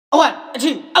A 1, a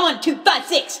 2, a 1, 2, 5,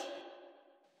 6.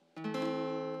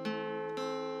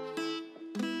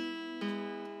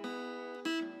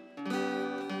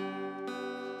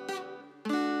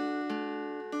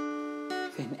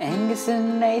 Then Angus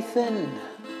and Nathan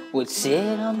would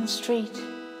sit on the street.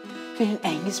 Then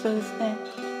Angus both met,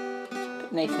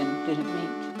 but Nathan didn't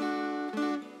meet.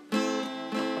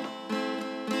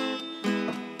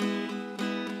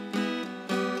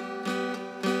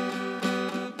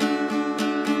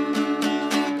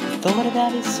 Thought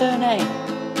about his surname,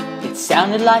 it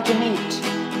sounded like a meat.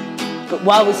 But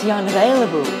why was he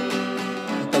unavailable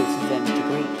for both of them to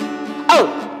greet? Oh,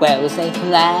 where was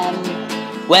Nathan Lamb?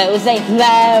 Where was Nathan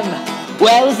Lamb?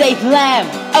 Where was Nathan Lamb?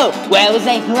 Oh, where was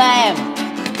Nathan Lamb?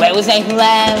 Where was Nathan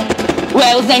Lamb?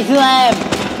 Where was Nathan Lamb?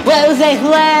 Where was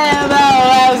Nathan Lamb? Oh,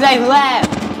 where was Nathan Lamb?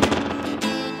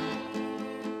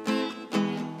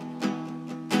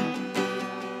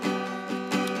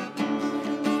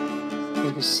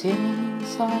 He was sitting in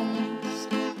silence,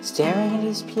 staring at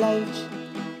his plate.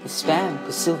 The spam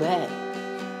was still there,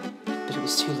 but it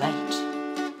was too late.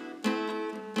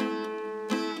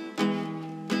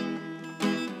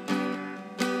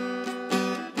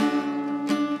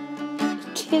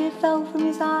 A tear fell from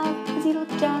his eye as he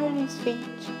looked down at his feet.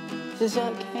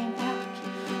 Dessert came out,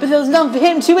 but there was none for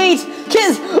him to eat.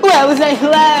 'Cause where was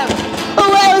Nathan Lamb? Oh,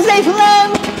 where was Nathan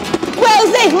Lamb? Where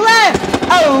was Nathan Lamb?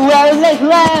 Oh, where was Nathan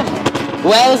Lamb?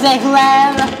 Where was Nathan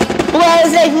Lamb? Where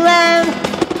was Nathan Lamb?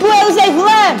 Where was Nathan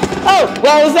Lamb? Oh,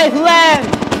 where was Nathan Lamb?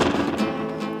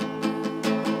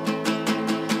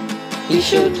 He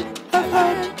should have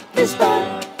heard his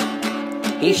bad.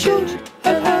 He should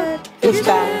have heard his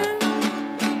bad.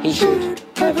 He should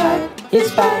have heard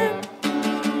his bad.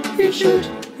 He should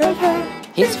have heard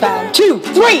his bad. 2,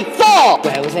 3, 4.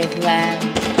 Where was Nathan Lamb?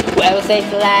 Where was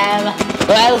Nathan Lamb?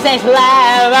 Where was Nathan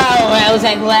Lamb? Oh, where was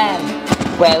Nathan Lamb?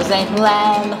 Where was Nathan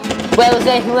Lamb? Where was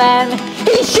Nathan Lamb?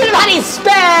 He should have had his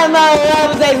spam! Oh, where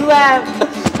was Nathan Lamb?